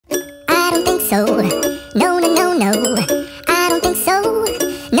so. No, no, no, no, I don't think so.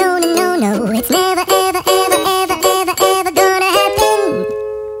 No, no, no, no, it's never, ever, ever, ever, ever, ever gonna happen.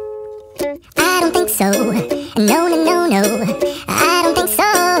 I don't think so. No, no, no, no, I don't think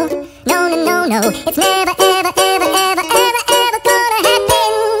so. No, no, no, no, it's never